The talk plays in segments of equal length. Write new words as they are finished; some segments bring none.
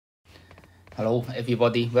Hello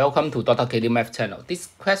everybody, welcome to Dr.K.Liu Maths channel. This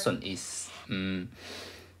question is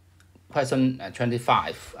question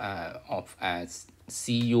 25 of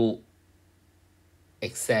CU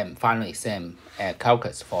exam, final exam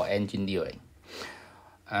calculus for engineering.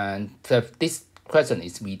 And this question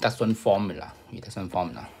is reduction formula. In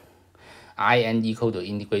equal to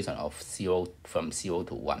integration of 0 from 0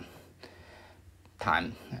 to 1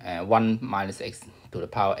 times 1 minus x to the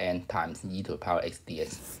power n times e to the power x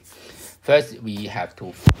dx. First, we have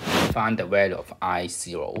to find the value of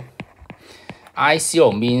I0.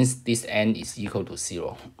 I0 means this n is equal to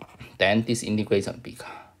 0. Then this integration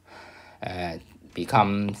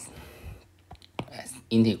becomes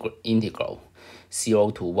integral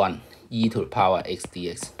 0 to 1 e to the power x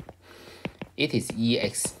dx. It is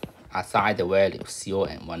ex. Assign the value 0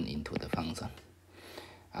 and 1 into the function.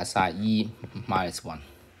 Assign e minus 1.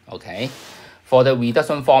 Okay. For the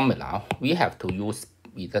reduction formula, we have to use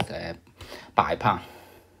by part.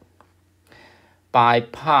 By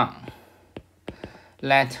part,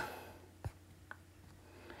 let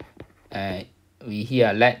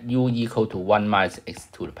let u equal to 1 minus x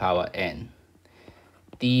to the power n.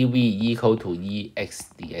 dv equal to ex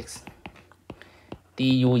dx.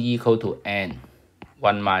 du equal to n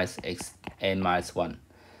 1 minus x n minus 1,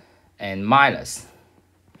 and minus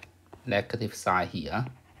negative sign here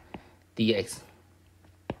dx.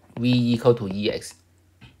 v equal to ex.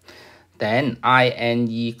 Then in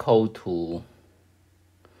equal to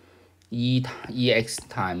ex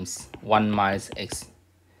times 1 minus x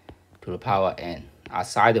to the power n.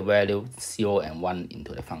 Assign the value 0 and 1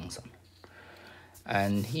 into the function.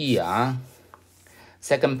 And here,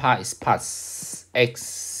 second part is plus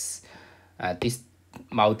x. This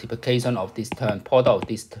multiplication of this term, product of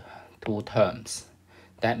these two terms.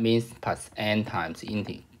 That means plus n times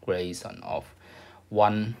integration of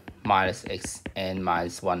 1 minus x n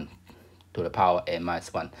minus 1 to the power n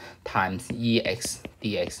minus 1 times ex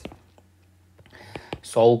dx.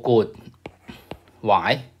 So good.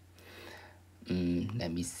 Why? Let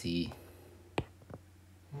me see.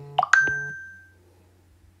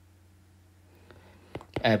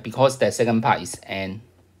 Because the second part is n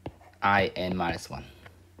minus 1.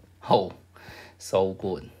 Oh, so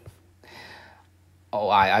good. Oh,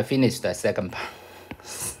 I finished the second part.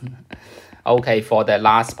 Okay, for the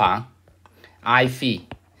last part, I3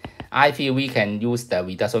 we can use the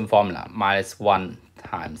reduction formula minus 1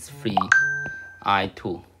 times 3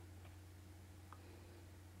 I2.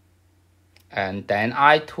 And then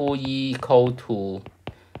I2 equal to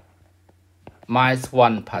minus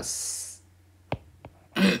 1 plus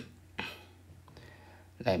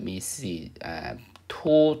let me see,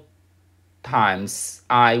 2 times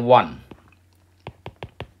I1.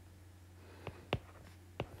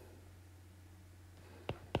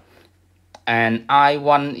 And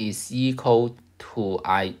I1 is equal to,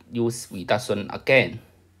 I use reduction again,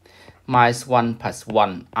 minus 1 plus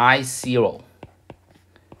 1, I0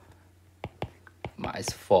 minus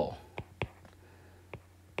 4.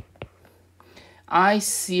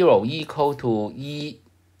 I0 equal to e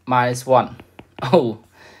minus 1. Oh,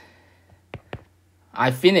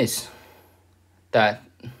 I finished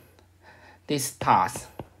this task.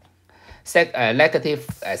 Negative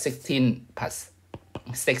 16 plus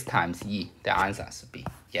 6 times e. The answer should be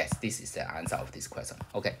yes. This is the answer of this question.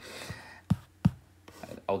 Okay.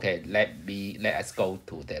 Okay. Let us go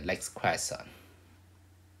to the next question.